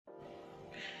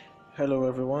Hello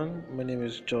everyone, my name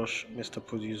is Josh, Mr.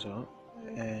 Producer,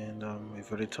 and I'm a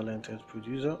very talented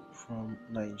producer from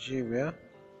Nigeria.